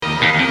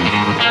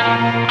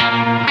And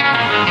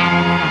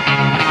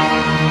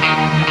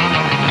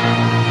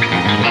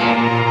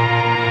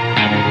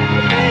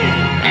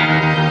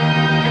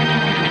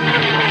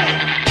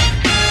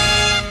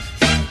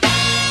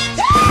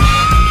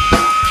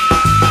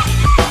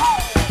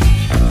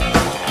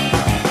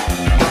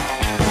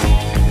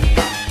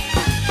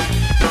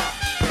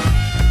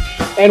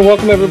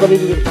welcome everybody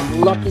to this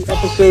lucky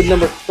episode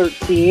number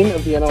 13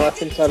 of the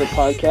NLF Insider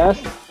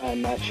Podcast.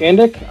 I'm Matt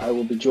Shandick. I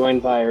will be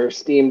joined by our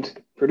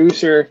esteemed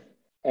producer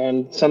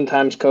and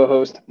sometimes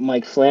co-host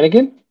Mike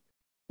Flanagan.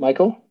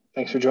 Michael,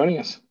 thanks for joining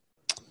us.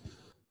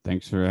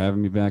 Thanks for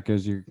having me back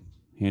as your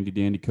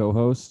handy-dandy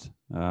co-host.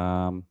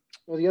 Well,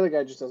 the other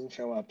guy just doesn't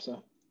show up,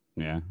 so.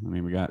 Yeah, I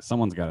mean,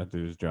 someone's got to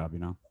do his job, you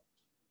know?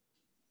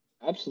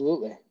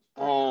 Absolutely.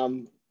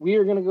 We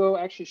are going to go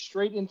actually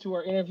straight into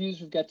our interviews.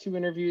 We've got two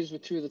interviews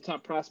with two of the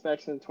top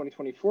prospects in the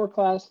 2024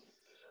 class.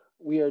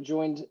 We are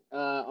joined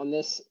on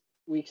this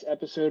week's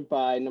episode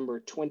by number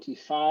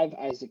 25,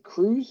 Isaac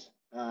Cruz,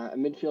 a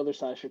midfielder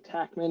 /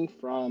 attackman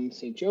from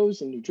St.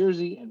 Joe's in New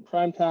Jersey in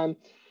primetime,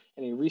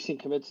 and a recent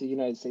commit to the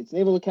United States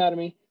Naval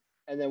Academy.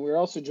 And then we're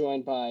also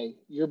joined by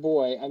your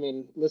boy. I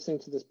mean, listening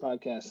to this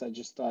podcast, I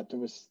just thought it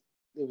was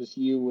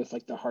you with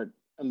like the heart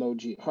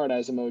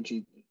eyes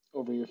emoji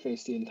over your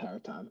face the entire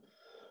time.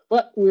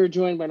 But we're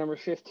joined by number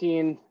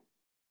 15,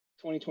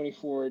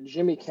 2024,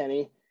 Jimmy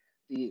Kenney,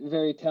 the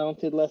very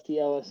talented lefty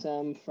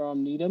LSM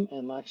from Needham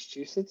and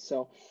Laxachusetts.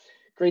 So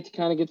great to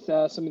kind of get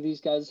some of these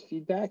guys'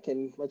 feedback,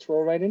 and let's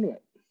roll right into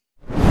it.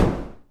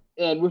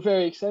 And we're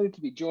very excited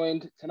to be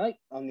joined tonight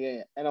on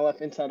the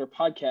NLF Insider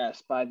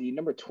Podcast by the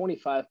number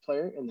 25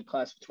 player in the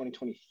class of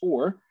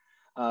 2024,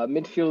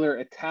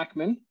 midfielder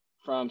attackman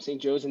from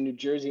St. Joe's in New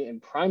Jersey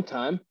in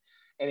primetime,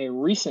 and a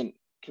recent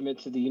commit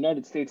to the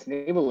United States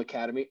Naval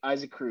Academy,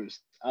 Isaac Cruz.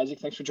 Isaac,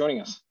 thanks for joining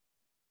us.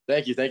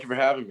 Thank you. Thank you for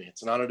having me.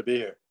 It's an honor to be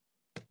here.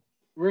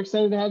 We're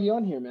excited to have you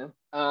on here, man.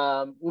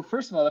 Well,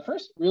 first of all, the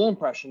first real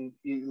impression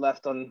you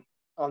left on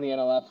the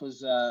NLF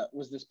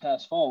was this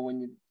past fall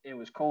when it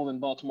was cold in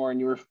Baltimore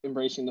and you were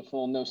embracing the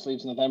full no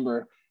sleeves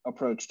November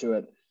approach to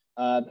it.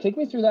 Take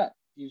me through that.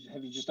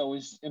 Have you just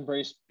always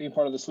embraced being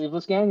part of the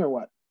sleeveless gang or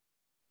what?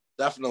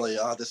 Definitely.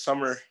 This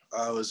summer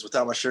I was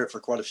without my shirt for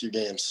quite a few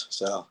games.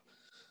 So.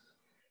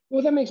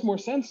 Well, that makes more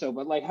sense though.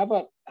 But like, how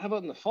about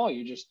in the fall?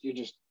 You're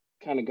just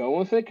kind of going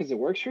with it because it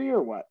works for you,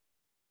 or what?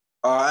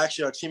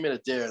 Actually, our teammate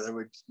at Dare, they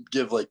would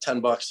give like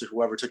 $10 to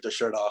whoever took their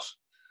shirt off,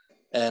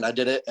 and I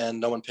did it, and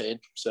no one paid.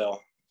 So,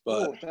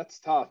 but that's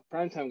tough.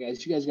 Primetime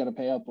guys, you guys got to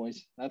pay up,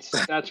 boys.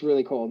 That's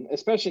really cool,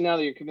 especially now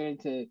that you're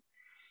committed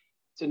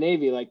to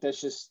Navy. Like that's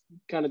just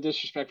kind of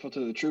disrespectful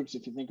to the troops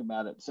if you think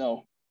about it.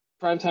 So,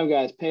 primetime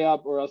guys, pay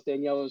up, or else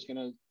Daniela is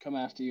gonna come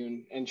after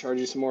you and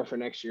charge you some more for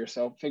next year.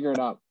 So, figure it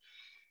out.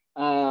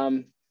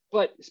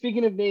 But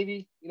speaking of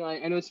Navy, you know,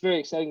 I know it's a very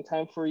exciting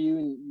time for you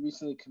and you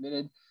recently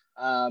committed,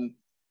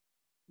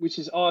 which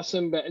is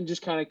awesome, but I'm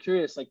just kind of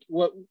curious, like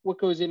what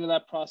goes into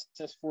that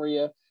process for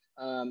you?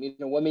 You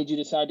know, what made you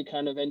decide to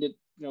kind of end it,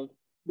 you know,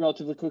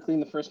 relatively quickly in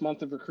the first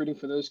month of recruiting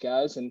for those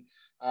guys? And,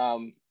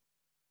 you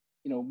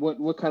know,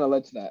 what kind of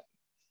led to that?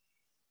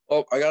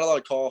 Well, I got a lot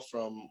of call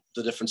from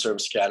the different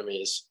service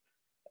academies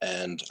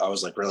and I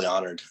was like really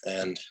honored.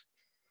 And,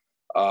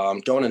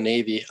 going to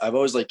Navy, I've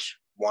always like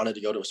wanted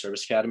to go to a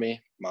service academy.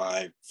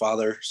 My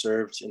father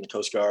served in the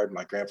Coast Guard.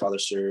 My grandfather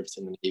served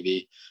in the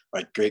Navy.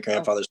 My great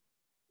grandfather served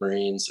in the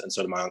Marines, and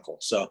so did my uncle.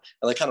 So it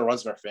like kind of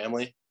runs in our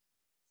family.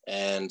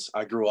 And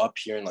I grew up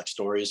hearing like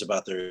stories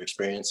about their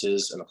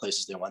experiences and the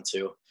places they went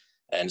to,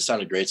 and it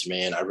sounded great to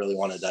me. And I really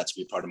wanted that to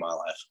be part of my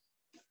life.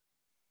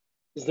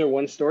 Is there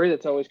one story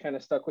that's always kind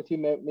of stuck with you,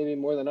 maybe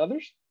more than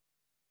others?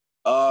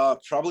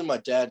 Probably my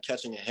dad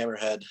catching a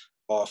hammerhead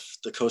off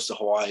the coast of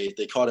Hawaii.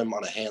 They caught him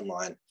on a hand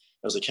line.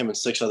 It was like him and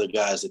 6 other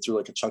guys. They threw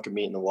like a chunk of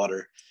meat in the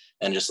water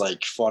and just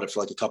like fought it for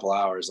like a couple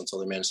hours until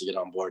they managed to get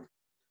on board.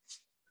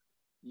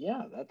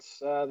 Yeah,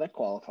 that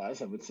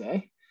qualifies, I would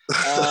say.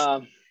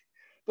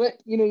 But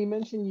you know, you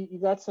mentioned you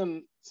got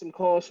some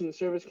calls from the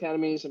service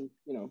academies, and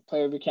you know,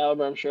 player of your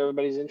caliber. I'm sure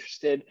everybody's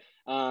interested.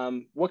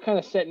 What kind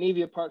of set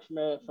Navy apart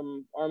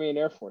from Army and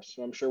Air Force?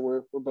 So I'm sure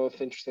we're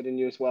both interested in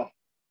you as well.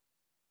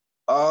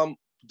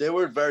 They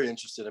were very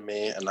interested in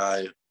me, and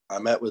I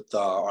met with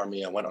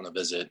Army. I went on a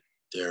visit.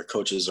 Their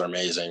coaches are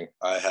amazing.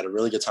 I had a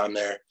really good time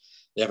there.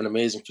 They have an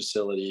amazing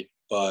facility.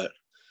 But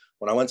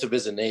when I went to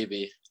visit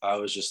Navy, I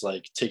was just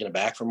like taken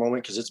aback for a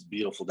moment because it's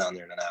beautiful down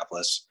there in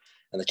Annapolis.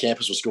 And the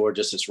campus was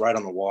gorgeous. It's right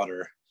on the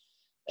water.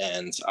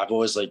 And I've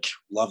always like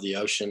loved the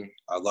ocean.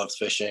 I loved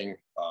fishing.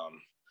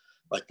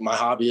 Like my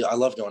hobby, I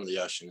love going to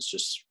the ocean. It's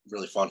just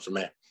really fun for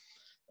me.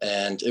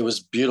 And it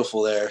was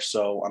beautiful there.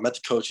 So I met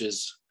the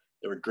coaches.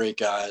 They were great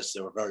guys.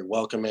 They were very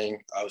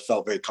welcoming. I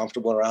felt very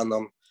comfortable around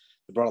them.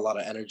 They brought a lot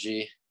of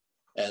energy.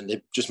 And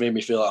they just made me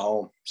feel at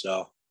home.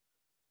 So,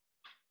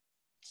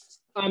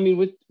 I mean,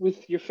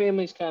 with your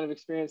family's kind of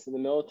experience in the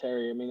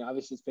military, I mean,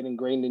 obviously it's been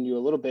ingrained in you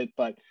a little bit,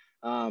 but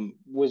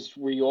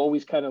were you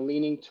always kind of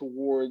leaning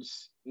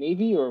towards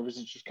Navy, or was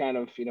it just kind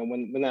of, you know,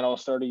 when that all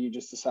started, you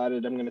just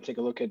decided I'm going to take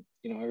a look at,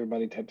 you know,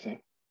 everybody type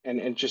thing? and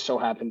it just so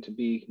happened to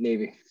be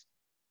Navy?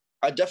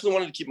 I definitely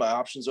wanted to keep my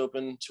options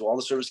open to all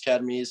the service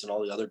academies and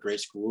all the other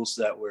great schools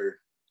that were,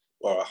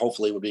 or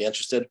hopefully would be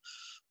interested.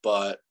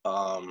 But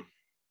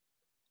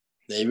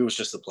Navy was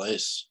just the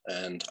place.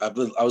 And I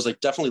was like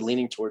definitely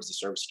leaning towards the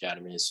service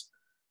academies.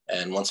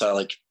 And once I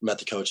like met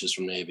the coaches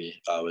from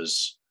Navy, I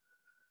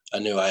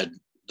knew that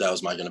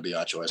was going to be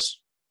my choice.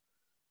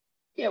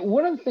 Yeah,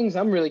 one of the things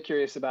I'm really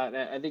curious about,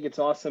 and I think it's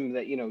awesome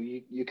that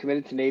you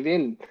committed to Navy,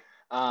 and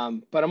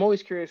but I'm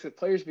always curious with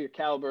players of your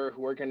caliber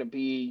who are going to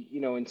be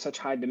in such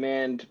high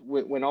demand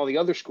when all the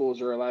other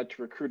schools are allowed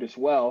to recruit as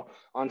well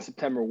on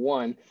September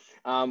 1.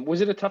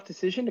 Was it a tough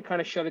decision to kind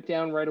of shut it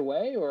down right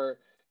away, or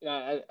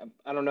I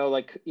don't know,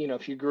 like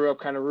if you grew up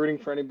kind of rooting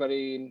for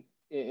anybody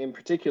in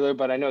particular,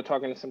 but I know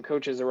talking to some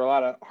coaches, there were a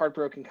lot of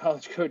heartbroken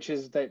college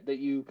coaches that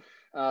you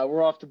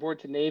were off the board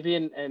to Navy,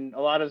 and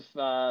a lot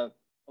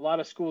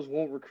of schools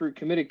won't recruit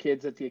committed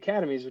kids at the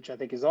academies, which I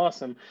think is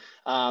awesome.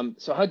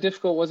 So how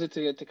difficult was it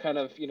to kind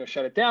of,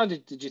 shut it down?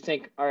 Did you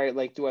think, all right,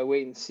 like, do I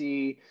wait and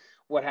see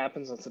what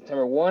happens on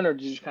September 1, or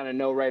did you just kind of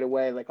know right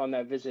away, like on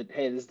that visit,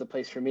 hey, this is the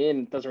place for me,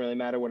 and it doesn't really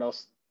matter what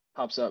else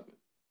pops up?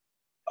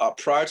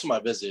 Prior to my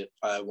visit,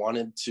 I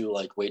wanted to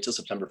like wait till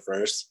September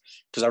 1st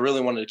because I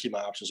really wanted to keep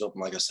my options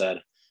open, like I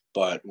said.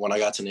 But when I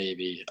got to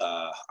Navy,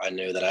 I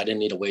knew that I didn't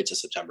need to wait till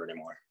September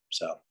anymore.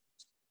 So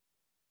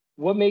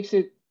what makes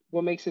it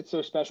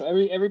so special?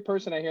 Every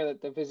person I hear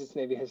that visits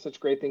Navy has such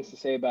great things to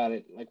say about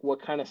it. Like,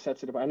 what kind of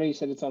sets it apart? I know you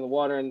said it's on the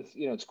water and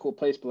it's a cool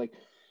place, but like,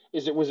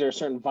 was there a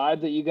certain vibe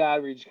that you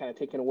got? Were you just kind of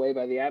taken away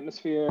by the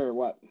atmosphere, or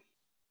what?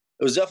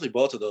 it was definitely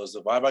both of those.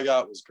 The vibe I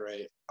got was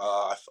great.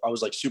 I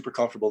was like super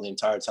comfortable the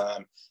entire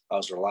time. I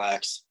was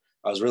relaxed.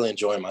 I was really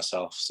enjoying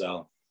myself.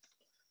 So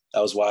that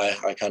was why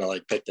I kind of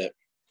like picked it.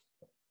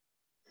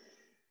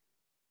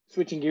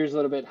 Switching gears a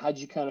little bid, how'd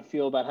you kind of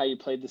feel about how you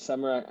played this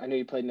summer? I know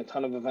you played in a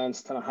ton of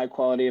events, ton of high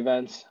quality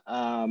events.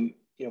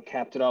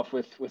 Capped it off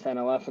with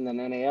NLF and then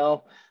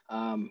NAL.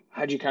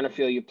 How'd you kind of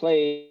feel you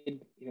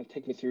played?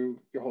 Take me through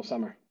your whole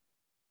summer.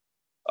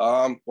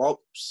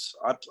 Well,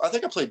 I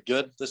think I played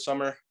good this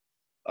summer.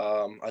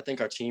 I think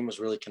our team was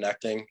really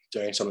connecting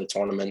during some of the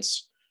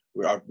tournaments.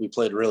 We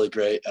played really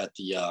great at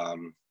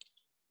the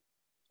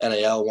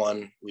NAL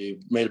one.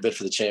 We made a bid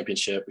for the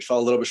championship. We fell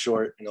a little bit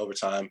short in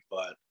overtime,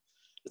 but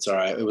it's all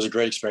right. It was a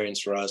great experience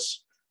for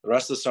us. The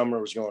rest of the summer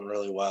was going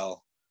really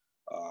well.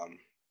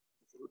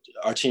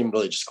 Our team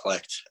really just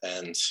clicked,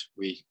 and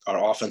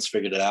our offense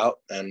figured it out,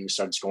 and we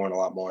started scoring a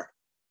lot more.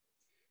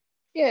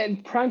 Yeah,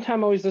 and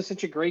Primetime always does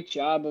such a great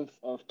job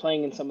of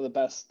playing in some of the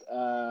best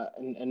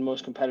and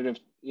most competitive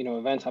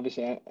events.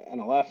 Obviously,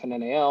 NLF and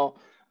NAL.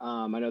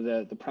 I know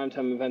the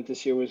Primetime event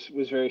this year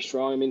was very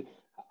strong. I mean,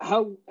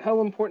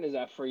 how important is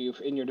that for you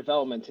in your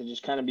development to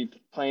just kind of be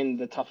playing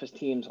the toughest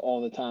teams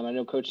all the time? I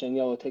know Coach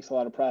Daniello takes a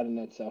lot of pride in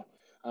it. So,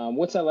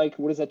 what's that like?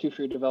 What does that do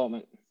for your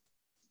development?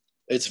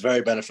 It's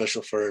very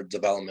beneficial for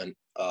development.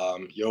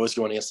 You're always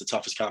going against the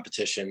toughest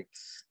competition,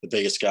 the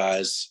biggest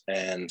guys,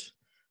 and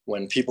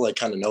when people like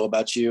kind of know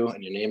about you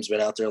and your name's been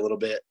out there a little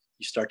bit,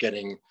 you start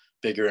getting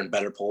bigger and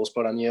better polls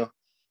put on you,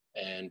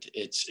 and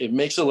it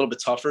makes it a little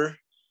bit tougher.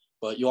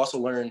 But you also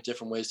learn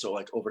different ways to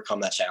like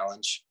overcome that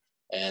challenge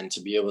and to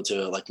be able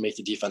to like make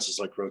the defenses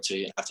like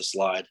rotate and have to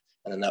slide,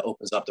 and then that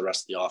opens up the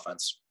rest of the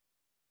offense.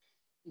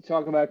 You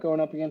talk about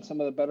going up against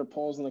some of the better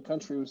polls in the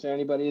country. Was there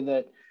anybody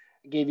that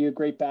gave you a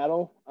great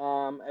battle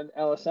at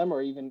LSM,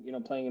 or even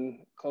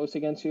playing close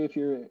against you if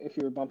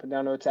you were bumping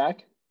down to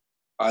attack?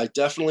 I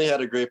definitely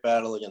had a great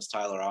battle against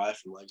Tyler I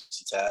from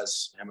Legacy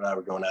Taz. Him and I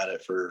were going at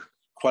it for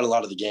quite a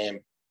lot of the game.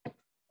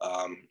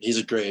 He's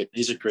a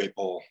great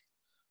pole.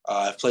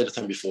 I've played with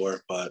him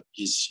before, but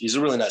he's a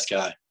really nice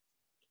guy,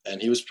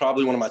 and he was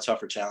probably one of my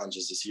tougher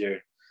challenges this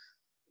year.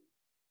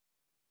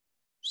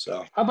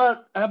 So how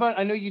about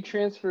I know you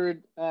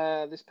transferred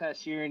this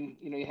past year, and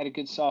you had a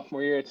good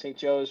sophomore year at St.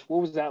 Joe's.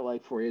 What was that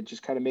like for you?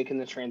 Just kind of making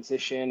the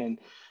transition, and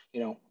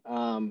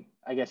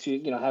I guess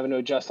having to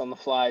adjust on the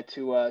fly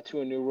to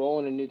a new role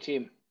and a new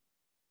team.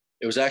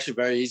 It was actually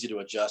very easy to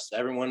adjust.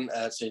 Everyone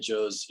at St.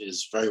 Joe's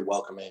is very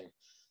welcoming.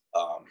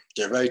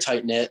 They're very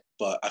tight knit,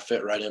 but I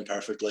fit right in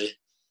perfectly,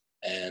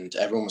 and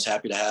everyone was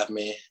happy to have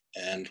me.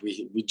 And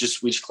we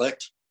just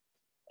clicked,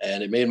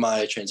 and it made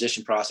my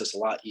transition process a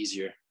lot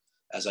easier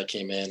as I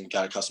came in,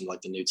 got accustomed to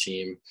like the new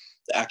team.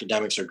 The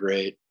academics are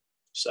great,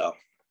 so.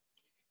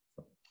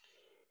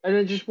 And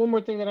then just one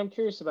more thing that I'm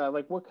curious about,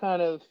 like what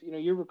kind of,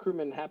 your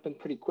recruitment happened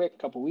pretty quick,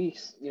 a couple of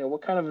weeks.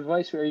 What kind of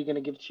advice are you going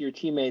to give to your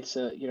teammates,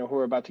 who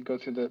are about to go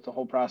through the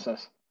whole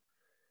process?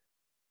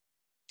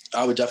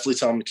 I would definitely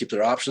tell them to keep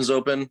their options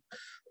open,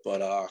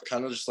 but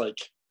kind of just like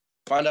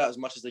find out as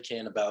much as they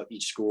can about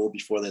each school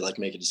before they like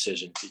make a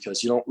decision,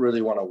 because you don't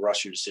really want to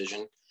rush your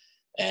decision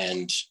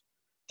and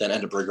then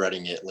end up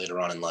regretting it later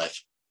on in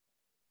life.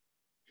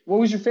 What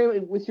was your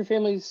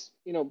family's,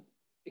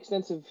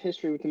 extensive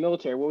history with the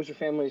military? What was your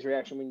family's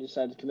reaction when you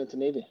decided to commit to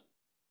Navy?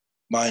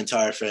 My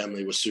entire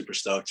family was super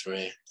stoked for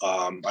me.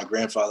 My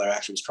grandfather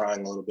actually was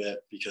crying a little bit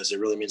because it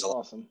really means a lot.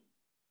 Awesome.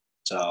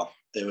 So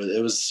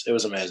it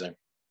was amazing,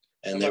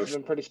 and That must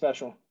have been pretty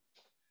special.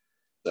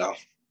 So,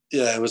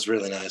 yeah, it was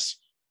really nice.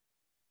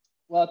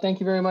 Well, thank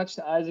you very much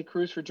to Isaac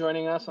Cruz for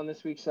joining us on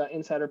this week's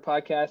Insider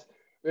Podcast.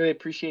 Really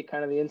appreciate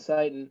kind of the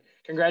insight, and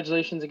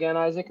congratulations again,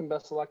 Isaac, and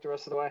best of luck the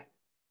rest of the way.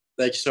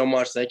 Thank you so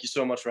much. Thank you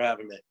so much for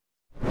having me.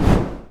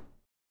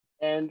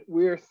 And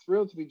we're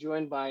thrilled to be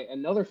joined by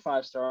another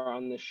 5-star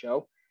on this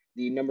show,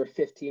 the number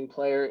 15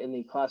 player in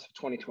the class of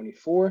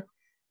 2024,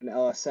 an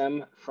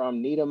LSM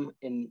from Needham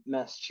in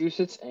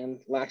Massachusetts and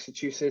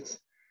Laxachusetts,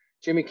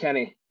 Jimmy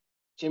Kenney.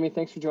 Jimmy,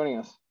 thanks for joining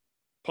us.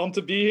 Pumped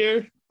to be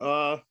here.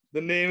 The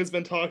name has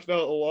been talked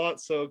about a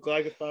lot, so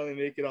glad to finally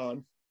make it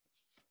on.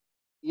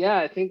 Yeah,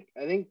 I think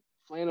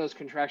Flano is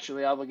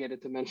contractually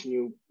obligated to mention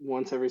you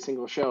once every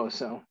single show.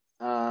 So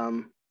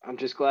I'm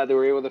just glad that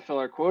we're able to fill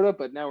our quota,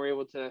 but now we're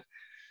able to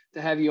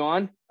have you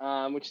on,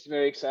 which is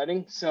very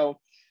exciting. So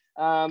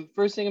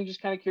first thing I'm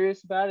just kind of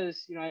curious about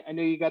is, I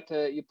know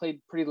you played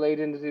pretty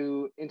late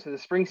into the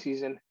spring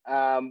season.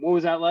 What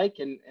was that like,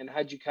 and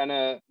how'd you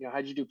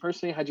do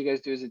personally? How'd you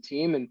guys do as a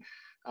team,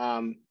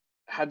 and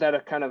how'd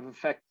that kind of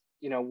affect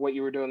what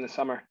you were doing this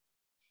summer?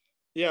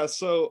 Yeah,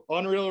 so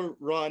unreal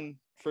run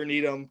for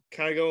Needham,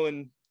 kind of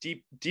going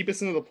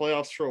deepest into the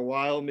playoffs for a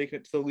while, making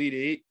it to the Elite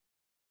Eight.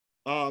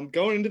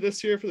 Going into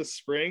this year for the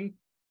spring,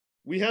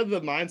 we had the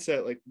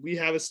mindset, like, we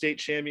have a state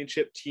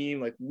championship team,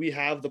 like, we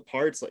have the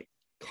parts, like,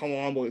 come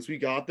on, boys, we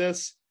got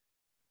this.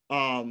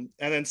 And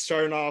then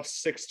starting off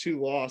 6-2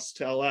 loss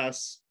to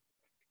LS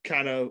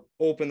kind of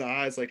opened the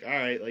eyes, like, all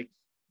right, like,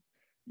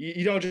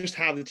 you don't just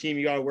have the team,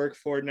 you got to work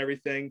for it and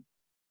everything.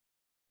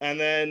 And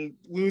then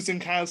losing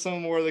kind of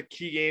some more of the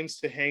key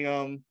games to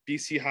Hingham,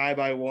 BC High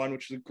by 1,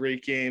 which was a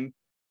great game.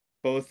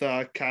 Both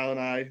Kyle and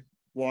I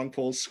long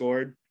poles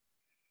scored.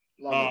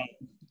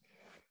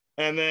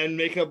 And then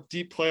making a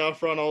deep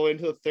playoff run all the way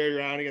into the third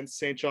round against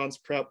St. John's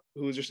Prep,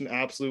 who was just an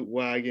absolute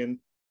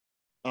wagon.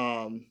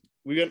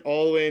 We went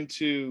all the way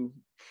into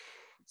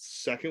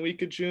second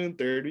week of June,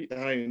 third week, I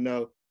don't even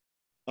know.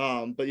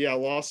 But yeah,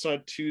 lost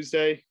on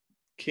Tuesday,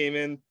 came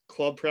in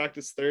club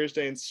practice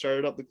Thursday, and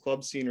started up the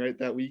club scene right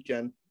that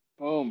weekend.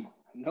 Boom.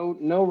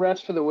 No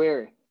rest for the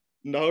weary.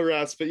 No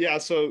rest. But yeah,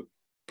 so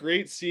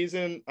great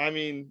season. I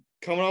mean,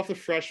 coming off the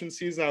freshman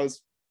season, I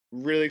was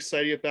really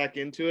excited to get back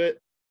into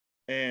it.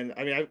 And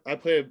I mean, I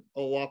played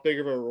a lot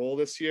bigger of a role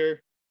this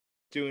year,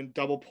 doing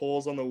double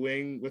pulls on the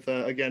wing with,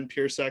 again,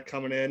 Piersek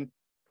coming in,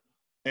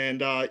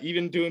 and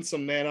even doing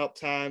some man-up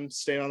time,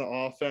 staying on the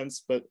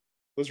offense. But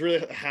was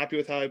really happy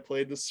with how I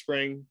played this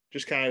spring,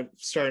 just kind of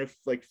starting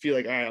to feel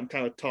like, all right, I'm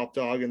kind of top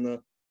dog in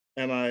the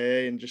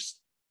MIA, and just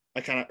I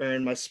kind of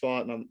earned my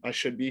spot, and I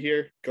should be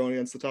here going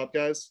against the top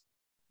guys.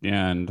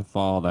 Yeah, and to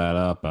follow that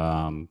up,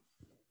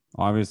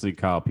 obviously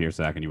Kyle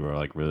Piersek and you were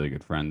like really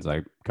good friends.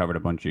 I covered a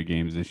bunch of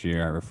games this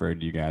year. I referred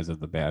to you guys as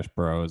the Bash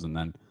Bros, and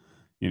then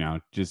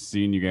just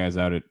seeing you guys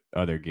out at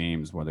other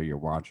games, whether you're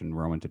watching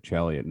Roman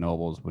Ticelli at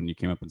Nobles, when you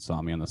came up and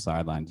saw me on the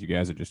sidelines, you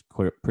guys are just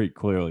pretty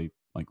clearly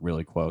like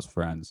really close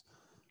friends.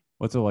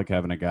 What's it like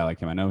having a guy like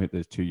him? I know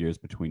there's 2 years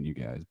between you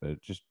guys, but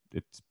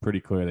it's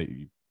pretty clear that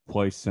you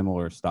play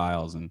similar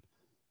styles, and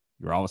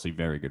you're obviously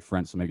very good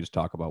friends. So maybe just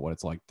talk about what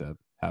it's like to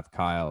have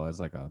Kyle as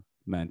like a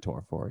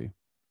mentor for you.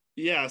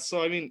 Yeah,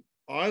 so I mean,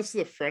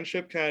 honestly, the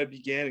friendship kind of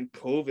began in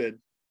COVID.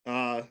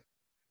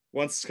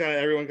 Once kind of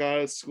everyone got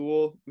out of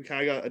school, we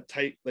kind of got a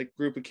tight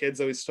group of kids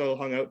that we still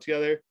hung out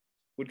together.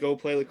 Would go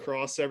play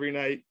lacrosse every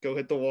night, go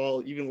hit the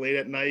wall even late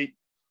at night,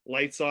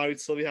 lights on. We'd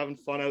still be having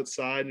fun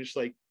outside and just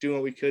doing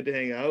what we could to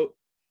hang out.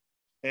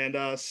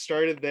 And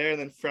started there, and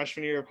then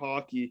freshman year of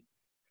hockey,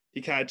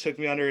 he kind of took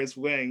me under his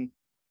wing.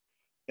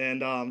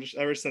 And just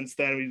ever since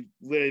then, we've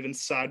literally been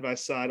side by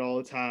side all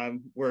the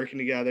time, working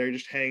together,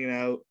 just hanging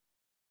out.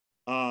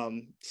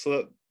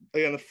 So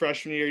again, the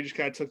freshman year, he just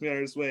kind of took me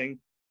under his wing.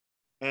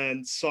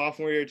 And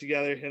sophomore year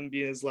together, him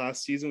being his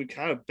last season, we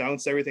kind of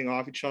bounced everything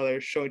off each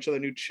other, showing each other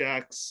new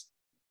checks,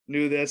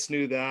 knew this,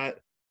 knew that.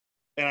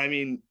 And I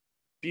mean,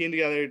 being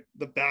together,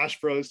 the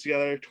Bash Bros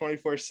together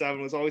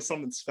 24/7 was always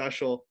something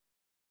special.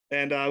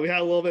 And we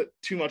had a little bit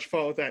too much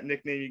fun with that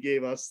nickname you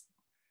gave us.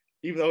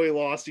 Even though we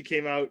lost, he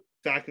came out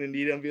back in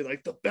Needham being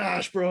like, the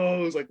Bash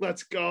Bros, like,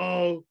 let's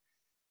go.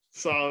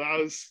 So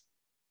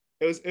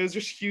it was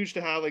just huge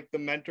to have the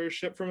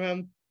mentorship from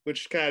him,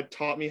 which kind of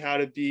taught me how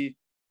to be.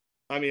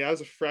 I mean, I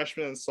was a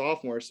freshman and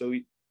sophomore, so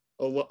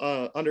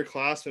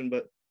underclassmen,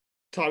 but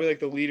taught me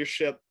the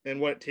leadership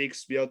and what it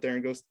takes to be out there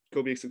and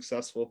go be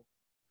successful.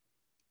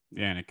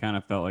 Yeah, and it kind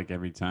of felt like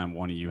every time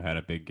one of you had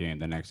a big game,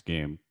 the next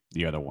game,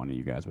 the other one of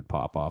you guys would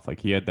pop off. Like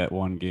he had that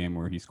one game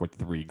where he scored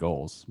 3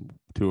 goals,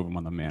 2 of them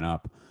on the man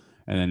up.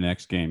 And then the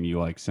next game,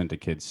 you sent a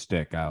kid's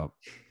stick out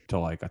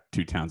to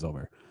 2 towns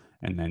over.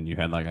 And then you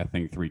had I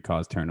think 3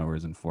 caused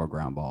turnovers and 4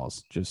 ground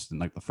balls just in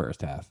the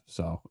first half.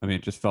 So, I mean,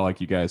 it just felt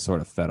like you guys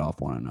sort of fed off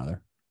one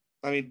another.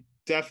 I mean,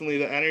 definitely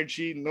the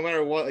energy, no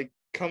matter what,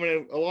 coming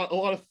in, a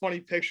lot of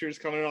funny pictures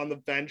coming in on the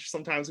bench.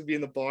 Sometimes we'd be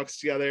in the box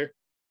together.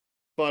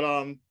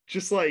 But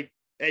just hey,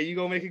 you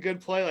go make a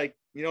good play.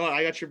 You know what?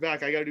 I got your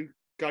back. I gotta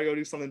go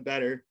do something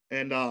better.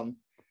 And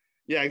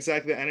yeah,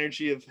 exactly. The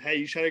energy of, hey,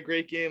 you had a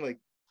great game.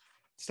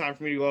 It's time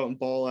for me to go out and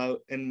ball out.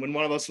 And when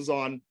one of us was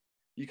on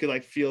you could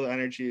like feel the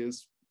energy.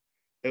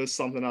 It was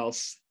something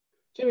else.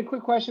 Jimmy,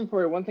 quick question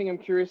for you. One thing I'm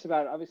curious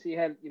about, obviously you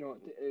had,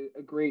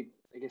 a great,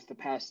 I guess, the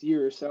past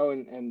year or so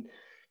and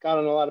got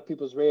on a lot of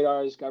people's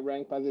radars, got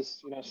ranked by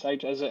this,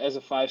 site as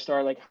a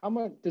 5-star. Like, how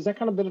much does that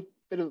kind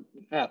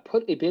of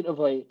put a bit of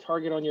a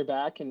target on your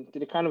back? And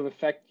did it kind of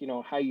affect,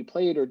 how you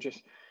played or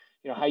just,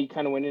 how you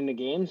kind of went into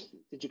games?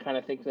 Did you kind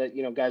of think that,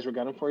 guys were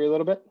gunning for you a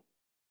little bit?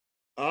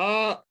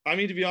 I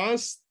mean, to be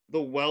honest,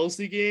 the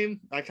Wellesley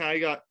game, I kind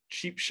of got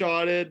cheap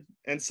shotted,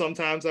 and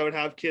sometimes I would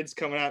have kids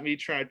coming at me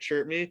trying to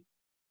chirp me.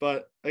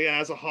 But again,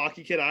 as a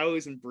hockey kid, I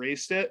always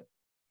embraced it.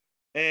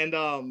 And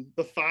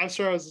the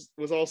 5-star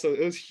was also,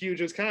 it was huge.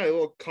 It was kind of a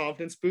little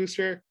confidence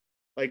booster.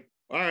 Like,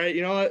 all right,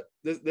 you know what?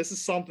 This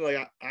is something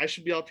like I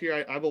should be up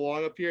here. I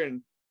belong up here.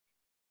 And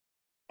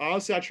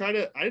honestly, I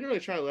didn't really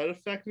try to let it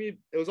affect me.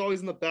 It was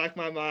always in the back of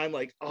my mind,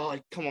 like, oh,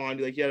 come on,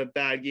 like you had a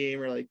bad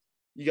game or like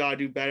you gotta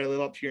do better,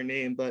 live up to your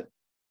name. But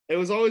it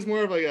was always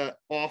more of like a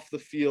off the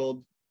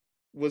field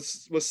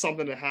was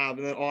something to have.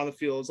 And then on the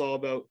field, it was all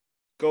about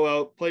go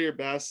out, play your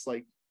best.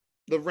 Like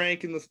the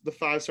rank and the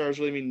 5-stars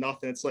really mean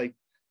nothing. It's like,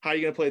 how are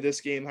you going to play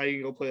this game? How are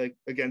you going to go play like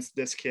against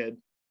this kid?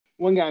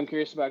 One guy I'm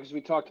curious about, because we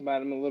talked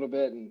about him a little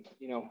bit, and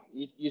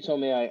you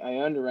told me I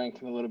underranked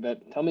him a little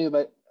bit. Tell me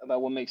about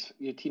what makes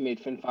your teammate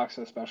Finn Fox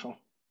so special.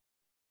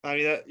 I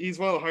mean, he's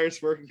one of the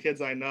hardest working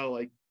kids I know.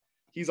 Like,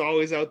 he's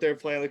always out there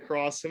playing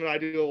lacrosse. Him and I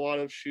do a lot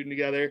of shooting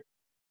together,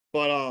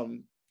 but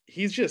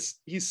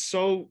he's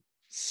so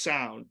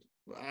sound.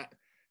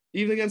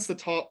 Even against the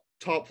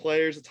top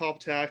players, the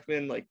top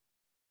attackmen, like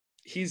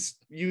he's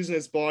using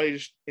his body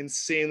just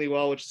insanely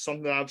well, which is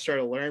something that I've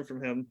started to learn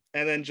from him.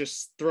 And then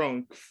just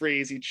throwing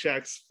crazy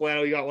checks.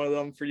 Flano, you got one of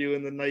them for you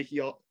in the Nike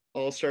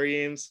All-Star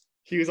games.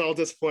 He was all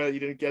disappointed that you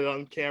didn't get it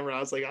on camera. I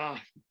was like,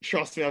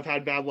 trust me, I've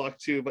had bad luck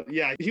too. But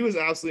yeah, he was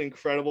absolutely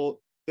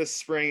incredible this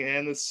spring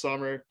and this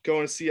summer.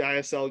 Going to see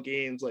ISL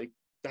games, like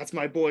that's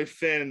my boy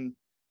Finn.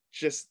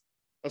 Just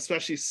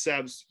especially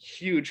Seb's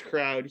huge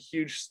crowd,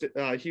 huge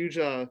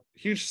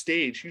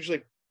stage, huge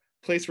like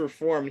place to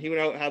perform. He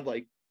went out and had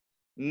like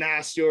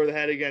nasty over the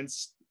head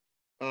against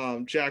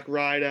Jack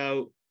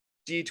Rideout,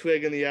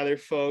 D-Twig and the other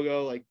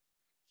Fogo, like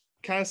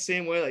kind of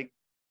same way, like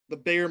the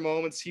bigger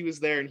moments he was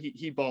there and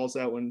he balls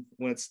out when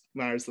it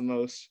matters the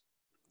most.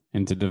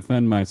 And to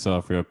defend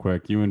myself real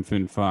quick, you and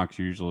Finn Fox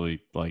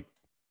usually like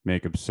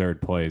make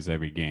absurd plays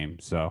every game.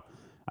 So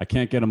I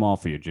can't get them all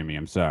for you, Jimmy.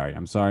 I'm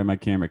sorry my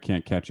camera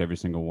can't catch every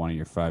single one of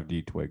your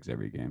 5D twigs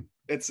every game.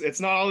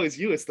 It's not always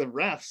you, it's the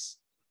refs.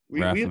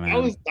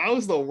 That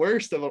was the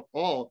worst of it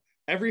all.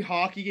 Every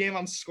hockey game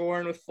I'm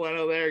scoring with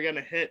Flano there,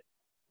 getting a hit.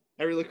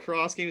 Every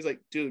lacrosse game, he's like,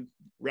 dude,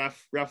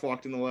 ref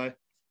walked in the way.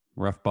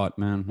 Ref butt,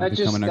 man. That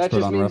just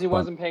means he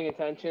wasn't paying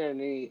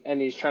attention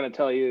and he's trying to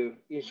tell you,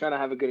 he's trying to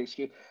have a good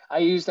excuse. I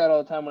use that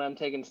all the time when I'm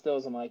taking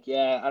stills. I'm like,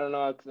 yeah, I don't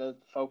know, the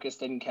focus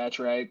didn't catch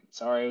right.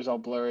 Sorry, it was all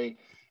blurry.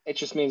 It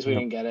just means we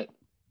didn't get it.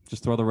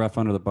 Just throw the ref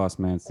under the bus,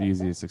 man. It's the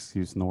easiest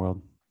excuse in the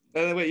world.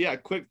 Anyway, yeah,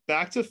 quick,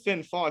 back to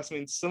Finn Fox. I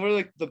mean, similar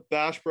like the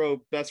Bash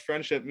Bro best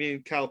friendship me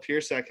and Kyle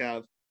Piersek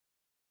have.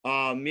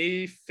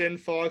 Me, Finn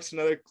Fox,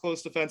 another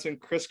close defenseman,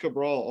 Chris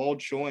Cabral, all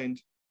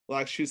joined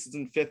Laxachusetts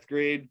in 5th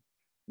grade,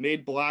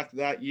 made black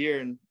that year.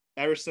 And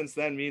ever since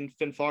then, me and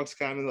Finn Fox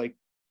kind of like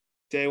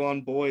day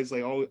one boys,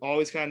 like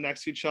always kind of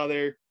next to each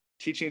other,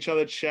 teaching each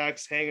other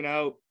checks, hanging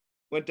out.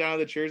 Went down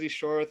to the Jersey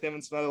Shore with him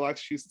and some other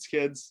Laxachusetts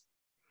kids.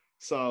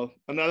 So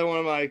another one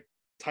of my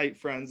tight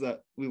friends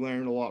that we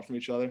learned a lot from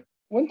each other.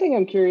 One thing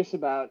I'm curious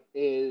about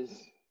is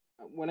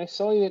when I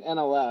saw you at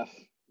NLF,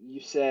 you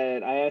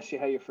said, I asked you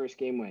how your first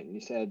game went. And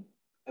you said,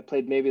 I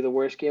played maybe the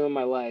worst game of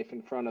my life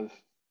in front of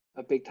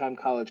a big time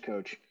college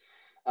coach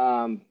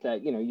that,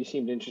 you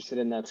seemed interested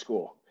in that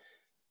school.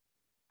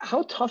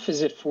 How tough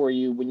is it for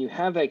you when you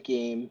have that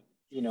game,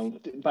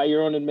 by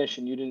your own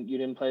admission, you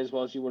didn't play as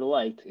well as you would have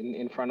liked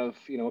in front of,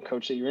 a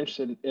coach that you're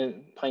interested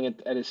in playing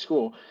at his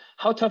school.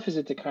 How tough is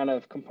it to kind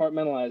of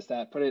compartmentalize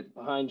that, put it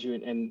behind you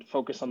and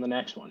focus on the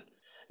next one?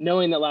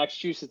 Knowing that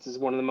Laxachusetts is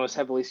one of the most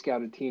heavily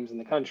scouted teams in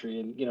the country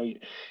and,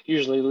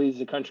 usually leads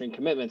the country in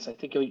commitments, I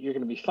think you're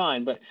going to be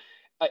fine. But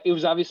it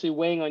was obviously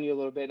weighing on you a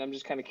little bit. And I'm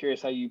just kind of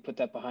curious how you put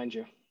that behind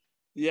you.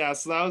 Yeah,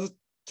 so that was a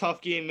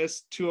tough game.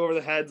 Missed 2 over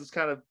the heads. Was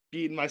kind of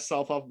beating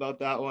myself up about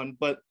that one.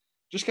 But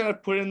just kind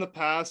of put it in the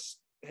past.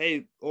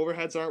 Hey,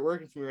 overheads aren't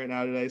working for me right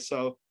now today.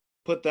 So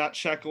put that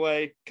check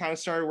away. Kind of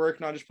started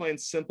working on just playing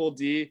simple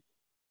D.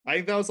 I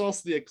think that was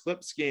also the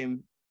Eclipse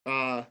game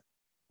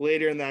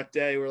later in that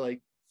day where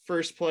like,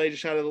 first play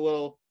just had a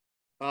little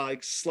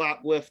like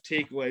slap lift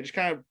takeaway, just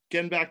kind of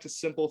getting back to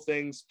simple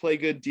things, play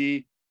good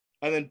D,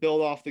 and then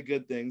build off the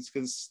good things.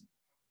 Because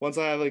once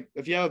I have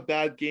if you have a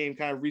bad game,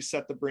 kind of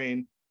reset the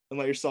brain and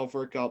let yourself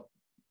work up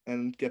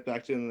and get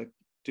back to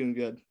doing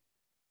good.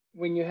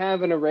 When you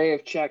have an array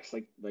of checks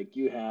like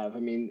you have, I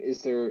mean,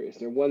 is there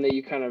one that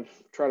you kind of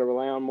try to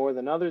rely on more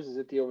than others? Is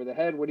it the over the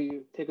head? What do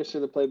you take us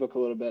through the playbook a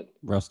little bit?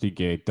 Rusty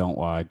Gate. Don't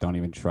lie. Don't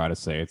even try to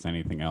say it's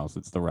anything else.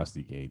 It's the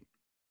Rusty Gate.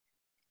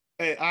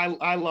 Hey,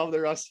 I love the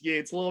Rusty Gate.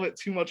 It's a little bit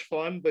too much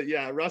fun, but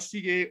yeah,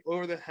 Rusty Gate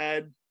over the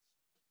head.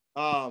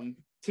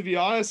 to be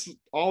honest,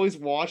 always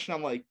watching,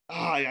 I'm like,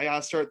 I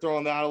gotta start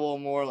throwing that a little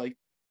more, like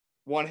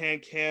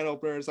one-hand can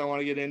openers I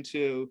want to get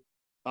into.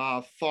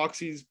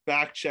 Foxy's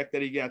back check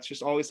that he gets,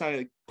 just always trying to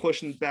like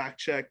push and back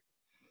check.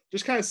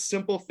 Just kind of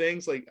simple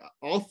things. Like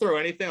I'll throw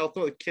anything. I'll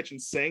throw the kitchen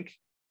sink.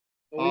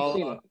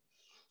 I'll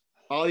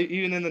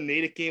even in the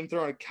Natick game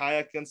throwing a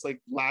kayak against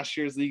like last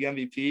year's league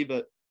MVP,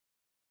 but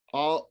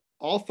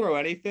I'll throw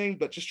anything,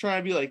 but just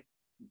trying to be like,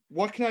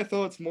 what can I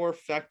throw that's more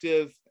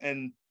effective?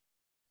 And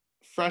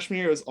freshman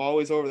year was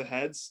always over the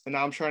heads, and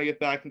now I'm trying to get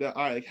back into,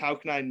 all right, like how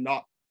can I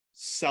not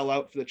sell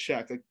out for the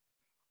check? Like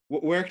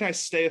where can I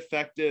stay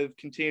effective,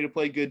 continue to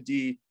play good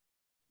D,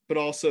 but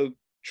also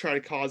try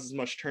to cause as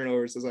much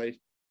turnovers as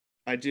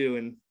I do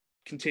and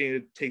continue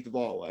to take the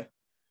ball away.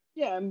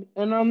 Yeah,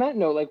 and on that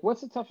note, like,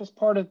 what's the toughest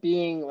part of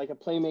being like a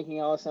playmaking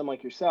LSM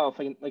like yourself?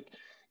 Like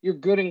you're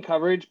good in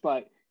coverage,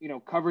 but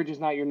coverage is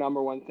not your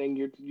number one thing.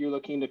 You're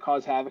looking to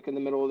cause havoc in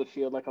the middle of the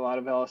field, like a lot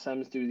of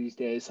LSMs do these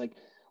days. Like,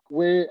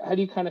 how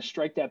do you kind of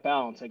strike that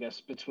balance, I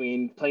guess,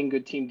 between playing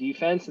good team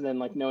defense and then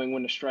like knowing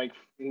when to strike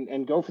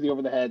and go for the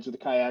over the heads or the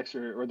kayaks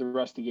or the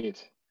rusty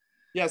gates?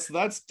 Yeah, so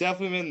that's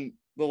definitely been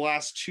the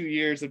last 2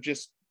 years of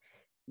just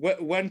where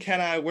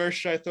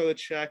should I throw the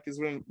check is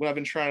what I've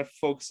been trying to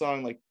focus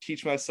on, like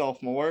teach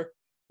myself more,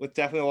 with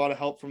definitely a lot of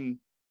help from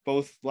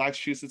both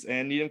Laxachusetts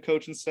and Needham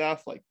coaching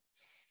staff, like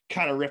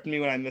kind of ripping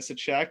me when I miss a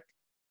check.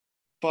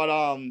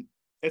 But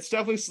it's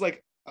definitely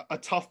like a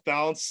tough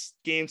balance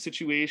game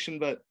situation,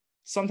 but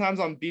sometimes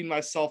I'm beating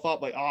myself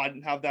up like, I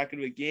didn't have that good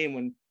of a game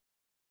when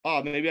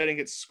maybe I didn't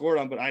get scored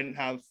on, but I didn't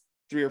have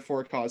 3 or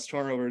 4 caused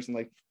turnovers, and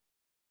like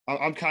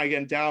I'm kind of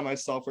getting down on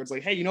myself where it's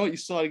like, hey, you know what, you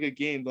still had a good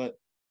game, but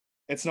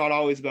it's not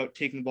always about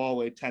taking the ball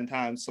away 10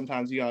 times.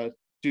 Sometimes you got to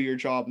do your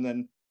job, and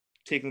then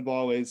taking the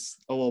ball away is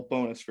a little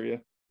bonus for you.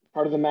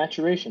 Part of the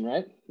maturation,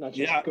 right? Not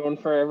just going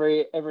for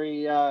every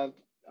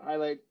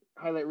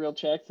highlight reel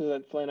check so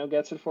that Flano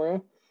gets it for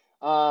you.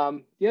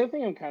 The other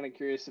thing I'm kind of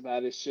curious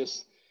about is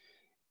just,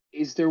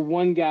 is there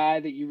one guy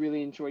that you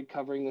really enjoyed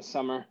covering this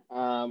summer,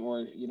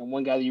 or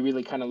one guy that you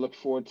really kind of look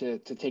forward to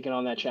taking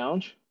on that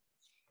challenge?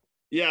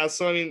 Yeah,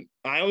 so I mean,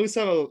 I always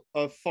have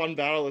a fun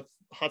battle with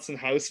Hudson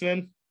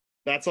Houseman.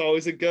 That's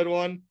always a good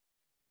one.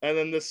 And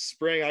then this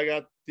spring, I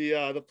got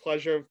the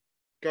pleasure of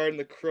guarding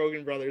the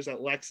Krogan brothers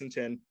at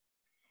Lexington,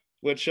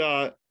 which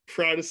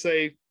proud to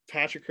say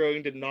Patrick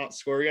Krogan did not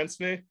score against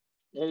me.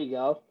 There you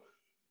go.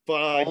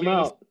 But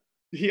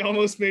he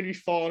almost made me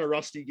fall on a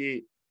rusty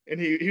gate, and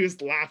he was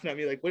laughing at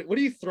me like, what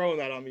are you throwing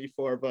that on me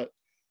for? But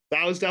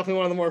that was definitely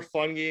one of the more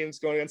fun games,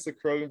 going against the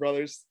Krogan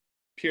brothers.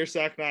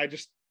 Piersack and I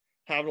just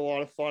having a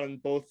lot of fun,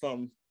 and both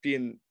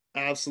being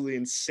absolutely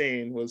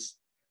insane was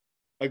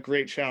a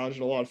great challenge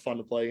and a lot of fun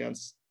to play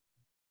against.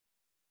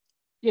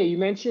 Yeah, you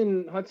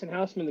mentioned Hudson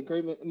Houseman, the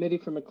great midi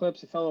from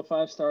Eclipse, a fellow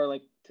 5-star.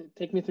 Like,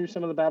 take me through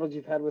some of the battles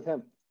you've had with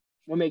him.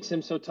 What makes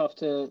him so tough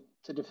to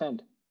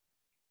defend?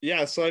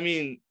 Yeah, so I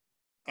mean,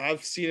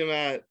 I've seen him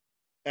at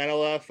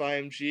NLF,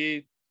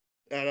 IMG,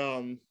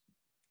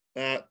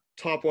 at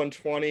top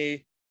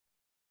 120,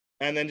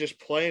 and then just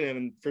playing him.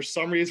 And for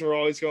some reason, we're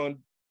always going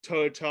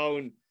toe to toe,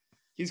 and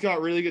he's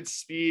got really good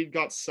speed,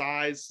 got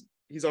size.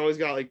 He's always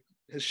got like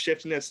his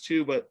shiftiness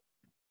too, but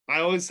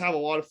I always have a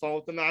lot of fun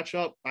with the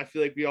matchup. I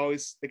feel like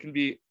it can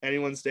be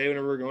anyone's day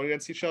whenever we're going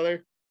against each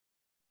other.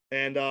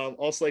 And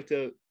also like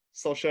to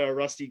shout out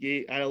Rusty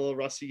Gate. I had a little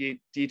Rusty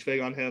Gate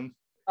D-twig on him.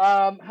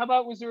 How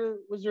about, was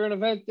there an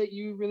event that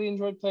you really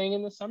enjoyed playing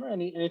in this summer?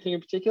 Anything in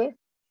particular?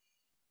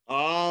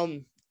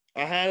 I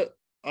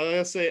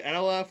gotta say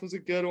NLF was a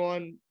good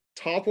one.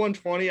 Top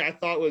 120 I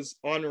thought was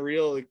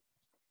unreal. Like,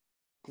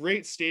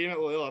 great stadium at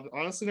Loyola. I've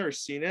honestly never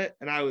seen it,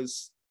 and I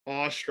was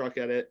awestruck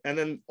at it. And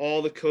then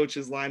all the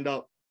coaches lined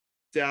up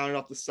down and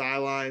up the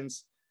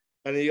sidelines,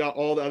 and then you got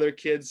all the other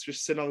kids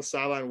just sitting on the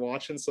sideline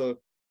watching. So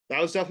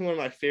that was definitely one of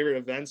my favorite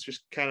events.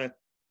 Just kind of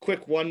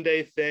quick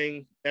 1-day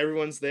thing.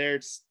 Everyone's there.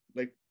 It's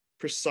like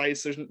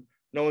precise. There's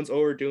no one's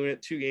overdoing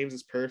it. 2 games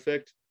is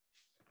perfect.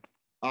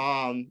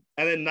 And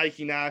then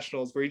Nike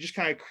Nationals, where you just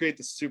kind of create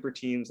the super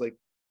teams. Like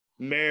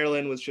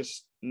Maryland was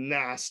just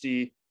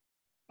nasty.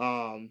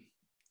 And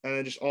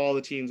then just all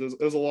the teams. It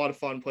was a lot of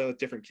fun playing with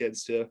different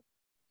kids too.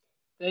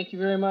 Thank you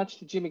very much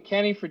to Jimmy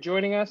Kenney for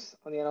joining us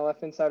on the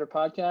NLF Insider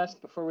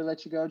Podcast. Before we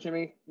let you go,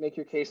 Jimmy, make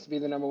your case to be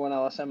the number 1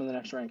 LSM in the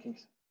next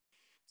rankings.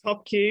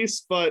 Tough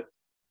case, but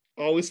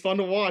always fun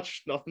to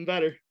watch. Nothing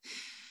better.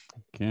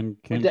 You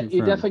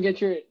definitely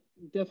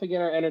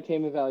get our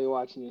entertainment value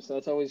watching you, so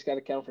that's always got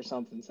to count for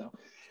something. So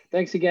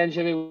thanks again,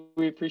 Jimmy.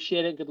 We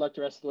appreciate it. Good luck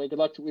the rest of the way. Good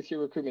luck with your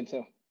recruitment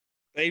too.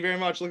 Thank you very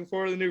much. Looking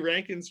forward to the new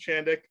rankings,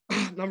 Chandic.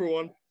 Number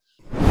 1.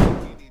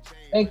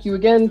 Thank you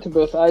again to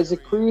both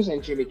Isaac Cruz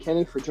and Jimmy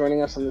Kenney for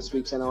joining us on this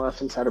week's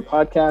NLF Insider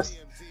Podcast.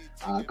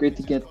 Great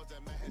to get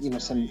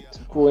some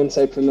cool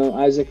insight from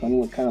Isaac on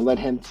what kind of led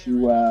him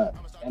to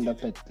end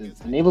up at the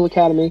Naval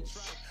Academy.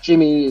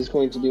 Jimmy is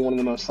going to be one of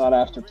the most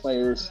sought-after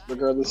players,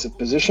 regardless of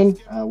position,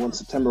 when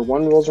September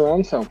 1 rolls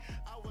around. So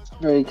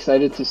very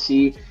excited to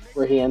see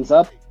where he ends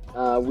up.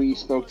 We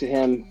spoke to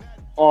him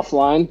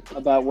offline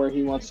about where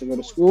he wants to go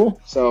to school.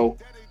 So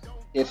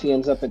if he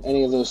ends up at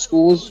any of those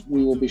schools,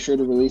 we will be sure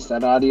to release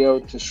that audio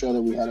to show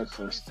that we had it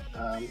first,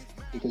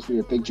 because we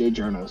are big J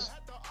journos.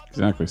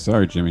 Exactly.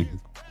 Sorry, Jimmy.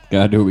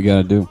 Gotta do what we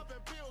gotta do.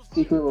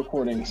 Secret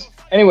recordings.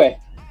 Anyway,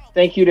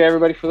 thank you to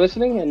everybody for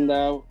listening, and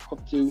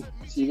hope to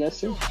see you guys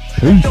soon.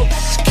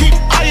 Keep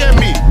eyeing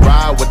me,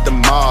 ride with the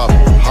mob.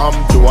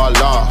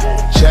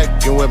 Alhamdulillah,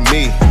 check you and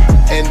me,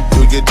 and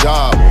do your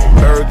job.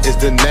 Berg is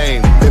the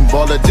name, Ben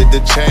Baller did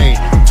the chain.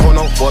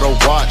 Tono for the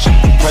watch,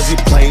 Prezi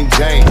plain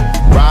Jane.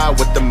 Ride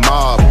with the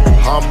mob,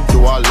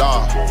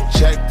 Alhamdulillah,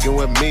 check you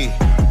and me,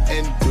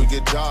 and do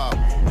your job.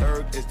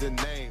 Berg is the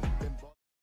name.